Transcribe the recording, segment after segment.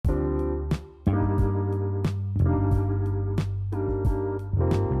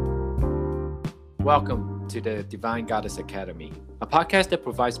Welcome to the Divine Goddess Academy, a podcast that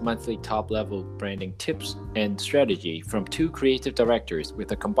provides monthly top-level branding tips and strategy from two creative directors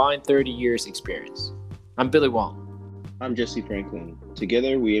with a combined 30 years experience. I'm Billy Wong. I'm Jesse Franklin.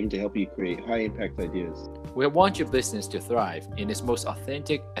 Together, we aim to help you create high-impact ideas. We want your business to thrive in its most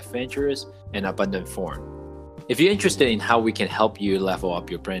authentic, adventurous, and abundant form. If you're interested in how we can help you level up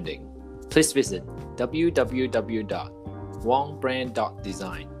your branding, please visit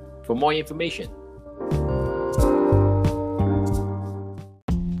www.wongbrand.design for more information.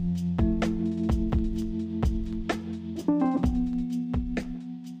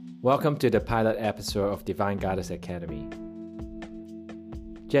 Welcome to the pilot episode of Divine Goddess Academy.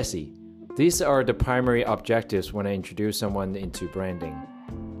 Jesse, these are the primary objectives when I introduce someone into branding.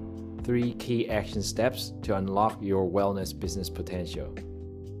 3 key action steps to unlock your wellness business potential.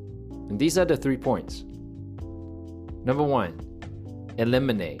 And these are the 3 points. Number 1,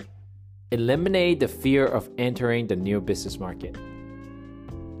 eliminate. Eliminate the fear of entering the new business market.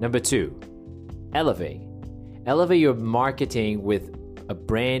 Number 2, elevate. Elevate your marketing with a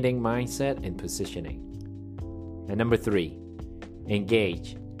branding mindset and positioning. And number 3,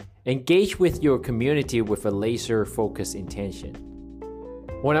 engage. Engage with your community with a laser-focused intention.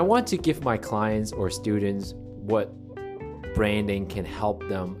 When I want to give my clients or students what branding can help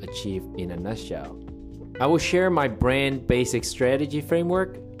them achieve in a nutshell, I will share my brand basic strategy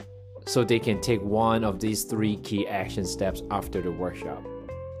framework so they can take one of these 3 key action steps after the workshop.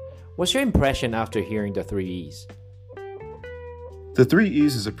 What's your impression after hearing the 3 E's? The 3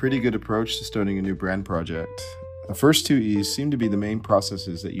 E's is a pretty good approach to starting a new brand project. The first 2 E's seem to be the main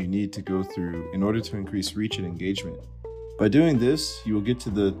processes that you need to go through in order to increase reach and engagement. By doing this, you will get to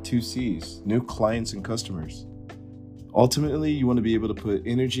the 2 C's, new clients and customers. Ultimately, you want to be able to put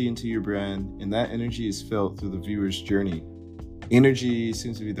energy into your brand, and that energy is felt through the viewer's journey. Energy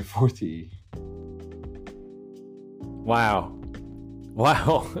seems to be the 4th E. Wow.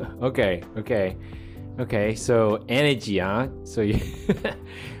 Okay, so energy, huh? So you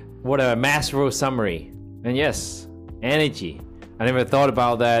what a masterful summary. And yes, energy. I never thought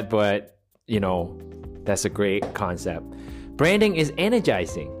about that, but that's a great concept. Branding is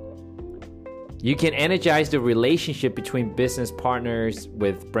energizing. You can energize the relationship between business partners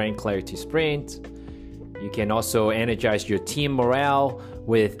with brand clarity sprints. You can also energize your team morale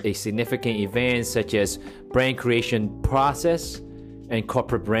with a significant event such as brand creation process and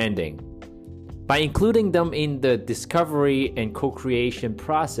corporate branding. By including them in the discovery and co-creation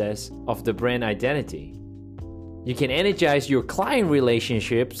process of the brand identity, you can energize your client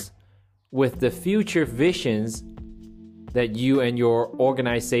relationships with the future visions that you and your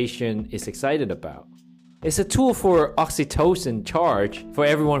organization is excited about. It's a tool for oxytocin charge for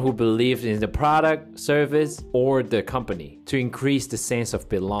everyone who believes in the product, service, or the company to increase the sense of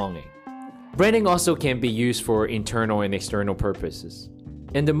belonging. Branding also can be used for internal and external purposes.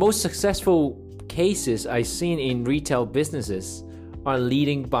 And the most successful cases I've seen in retail businesses are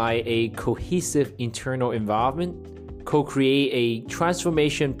leading by a cohesive internal involvement, co-create a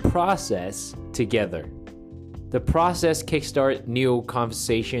transformation process together. The process kickstarts new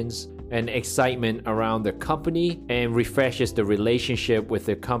conversations and excitement around the company and refreshes the relationship with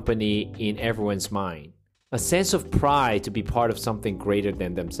the company in everyone's mind. A sense of pride to be part of something greater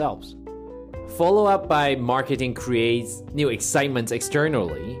than themselves. Follow up by marketing creates new excitement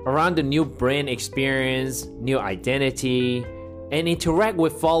externally around the new brand experience, new identity, and interact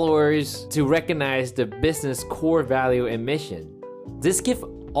with followers to recognize the business core value and mission. This gives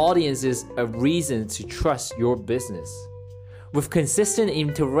audiences a reason to trust your business. With consistent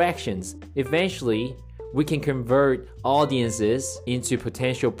interactions, eventually we can convert audiences into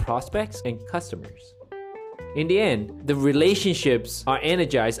potential prospects and customers. In the end, the relationships are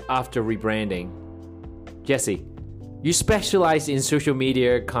energized after rebranding. Jesse, you specialize in social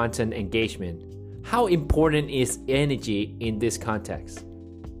media content engagement. How important is energy in this context?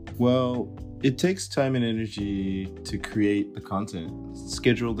 Well, it takes time and energy to create the content,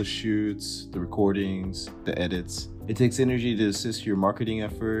 schedule the shoots, the recordings, the edits. It takes energy to assist your marketing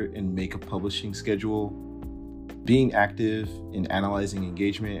effort and make a publishing schedule. Being active in analyzing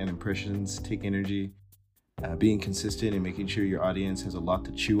engagement and impressions take energy. Being consistent and making sure your audience has a lot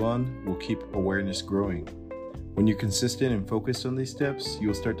to chew on will keep awareness growing. When you're consistent and focused on these steps,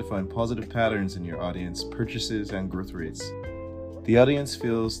 you'll start to find positive patterns in your audience, purchases, and growth rates. The audience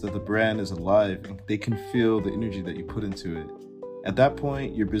feels that the brand is alive and they can feel the energy that you put into it. At that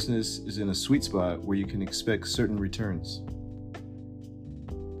point, your business is in a sweet spot where you can expect certain returns.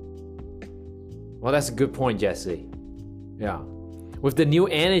 Well, that's a good point, Jesse. Yeah. With the new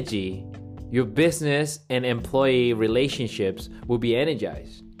energy, your business and employee relationships will be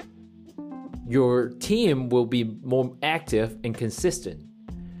energized. your team will be more active and consistent.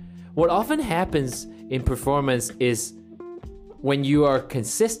 What often happens in performance is when you are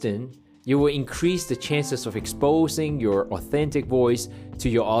consistent, you will increase the chances of exposing your authentic voice to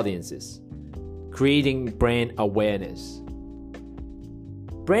your audiences, creating brand awareness.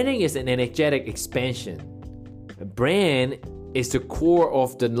 Branding is an energetic expansion. A brand is the core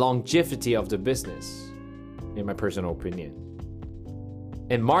of the longevity of the business, in my personal opinion.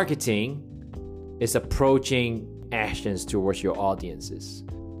 And marketing is approaching actions towards your audiences.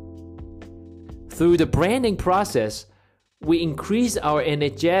 Through the branding process, we increase our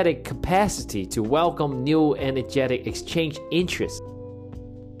energetic capacity to welcome new energetic exchange interests.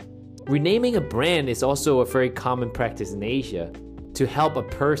 Renaming a brand is also a very common practice in Asia to help a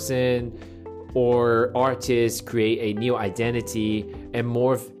person or artist create a new identity and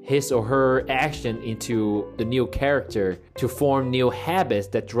morph his or her action into the new character to form new habits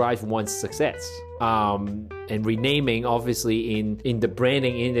that drive one's success. And renaming, obviously, in the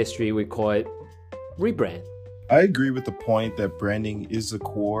branding industry, we call it rebrand. I agree with the point that branding is the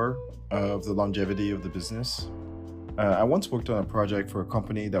core of the longevity of the business. I once worked on a project for a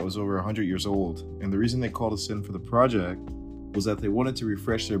company that was over 100 years old, and the reason they called us in for the project was that they wanted to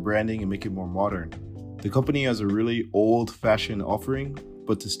refresh their branding and make it more modern. The company has a really old-fashioned offering,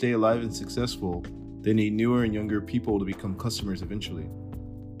 but to stay alive and successful, they need newer and younger people to become customers eventually.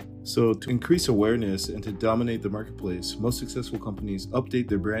 So to increase awareness and to dominate the marketplace, most successful companies update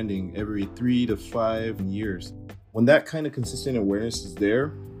their branding every 3 to 5 years. When that kind of consistent awareness is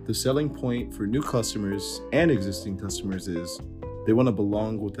there, the selling point for new customers and existing customers is they want to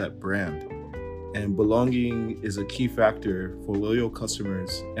belong with that brand. And belonging is a key factor for loyal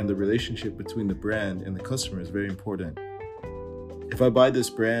customers, and the relationship between the brand and the customer is very important. If I buy this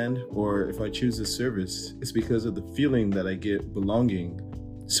brand or if I choose this service, it's because of the feeling that I get belonging.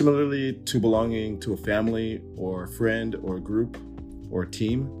 Similarly to belonging to a family or a friend or a group or a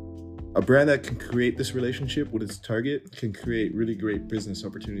team, a brand that can create this relationship with its target can create really great business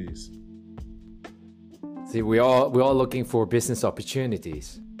opportunities. See, we're all looking for business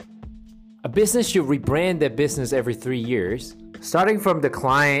opportunities. A business should rebrand their business every 3 years, starting from the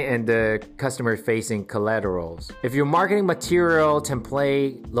client and the customer-facing collaterals. If your marketing material,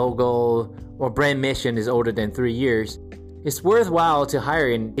 template, logo, or brand mission is older than 3 years, it's worthwhile to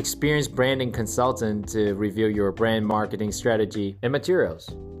hire an experienced branding consultant to review your brand marketing strategy and materials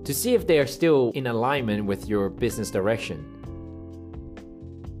to see if they are still in alignment with your business direction.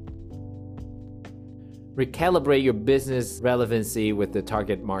 Recalibrate your business relevancy with the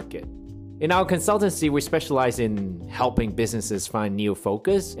target market. In our consultancy, we specialize in helping businesses find new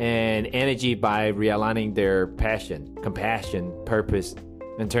focus and energy by realigning their passion, compassion, purpose,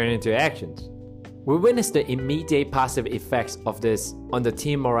 and turn it into actions. We witness the immediate positive effects of this on the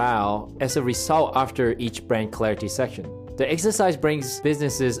team morale as a result after each brand clarity section. The exercise brings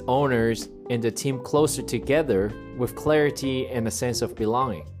businesses, owners, and the team closer together with clarity and a sense of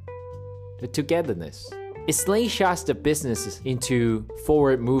belonging. The togetherness. It slingshots the businesses into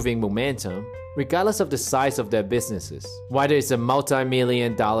forward-moving momentum, regardless of the size of their businesses, whether it's a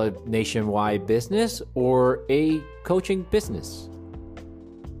multi-million-dollar nationwide business or a coaching business.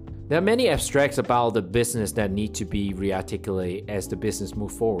 There are many abstracts about the business that need to be rearticulated as the business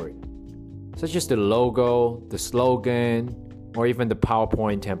moves forward, such as the logo, the slogan, or even the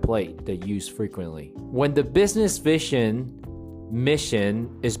PowerPoint template they use frequently. When the business vision,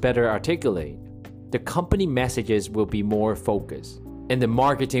 mission is better articulated, the company messages will be more focused, and the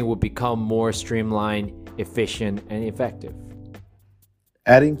marketing will become more streamlined, efficient, and effective.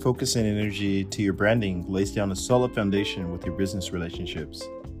 Adding focus and energy to your branding lays down a solid foundation with your business relationships.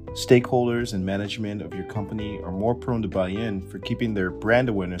 Stakeholders and management of your company are more prone to buy in for keeping their brand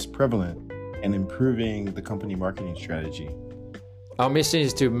awareness prevalent and improving the company marketing strategy. Our mission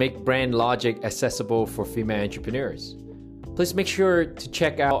is to make brand logic accessible for female entrepreneurs. Please make sure to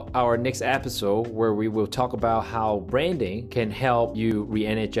check out our next episode where we will talk about how branding can help you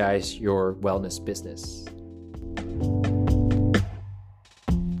re-energize your wellness business.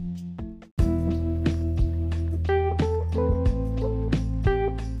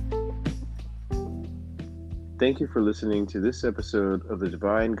 Thank you for listening to this episode of the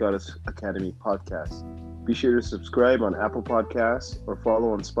Divine Goddess Academy podcast. Be sure to subscribe on Apple Podcasts or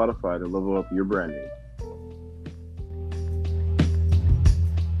follow on Spotify to level up your branding.